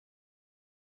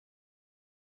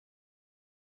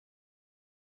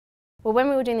Well, when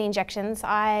we were doing the injections,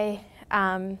 I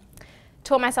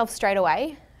taught myself straight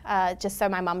away, just so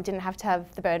my mum didn't have to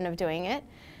have the burden of doing it.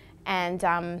 And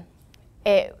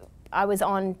I was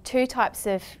on 2 types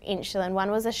of insulin.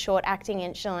 One was a short-acting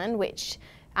insulin, which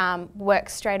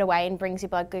works straight away and brings your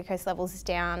blood glucose levels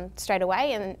down straight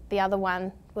away, and the other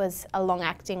one was a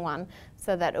long-acting one,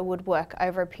 so that it would work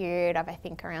over a period of, I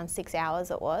think, around 6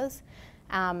 hours it was.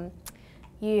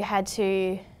 You had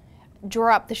to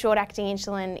draw up the short-acting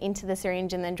insulin into the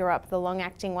syringe and then draw up the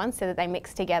long-acting one so that they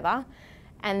mix together,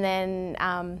 and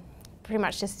then pretty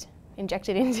much just inject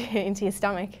it into your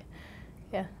stomach.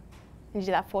 Yeah, and you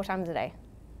do that 4 times a day.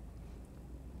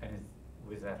 And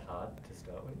was that hard to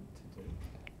start with to do?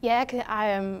 Yeah, cause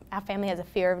our family has a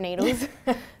fear of needles,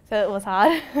 so it was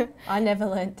hard. I never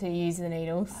learnt to use the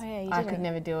needles. Oh, yeah, you I didn't. could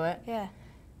never do it. Yeah.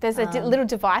 There's a little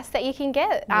device that you can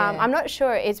get. Yeah. I'm not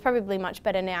sure, it's probably much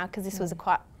better now because this was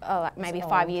quite, like maybe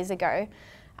 5 years ago,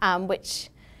 which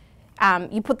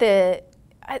you put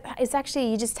it's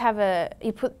actually, you just have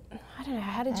you put, I don't know,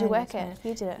 how did you work it?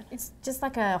 You did it. It's just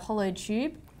like a hollow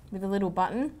tube with a little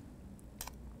button,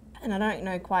 and I don't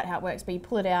know quite how it works, but you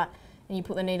pull it out and you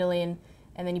put the needle in,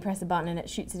 and then you press the button and it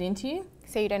shoots it into you.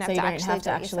 So you don't have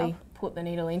to actually put the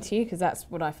needle into you, because that's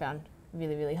what I found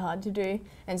really, really hard to do.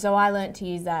 And so I learnt to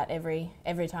use that every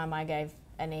time I gave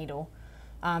a needle.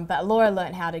 But Laura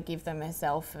learnt how to give them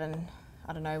herself, and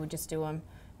I don't know, we'd just do them.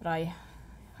 But I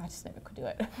just never could do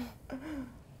it.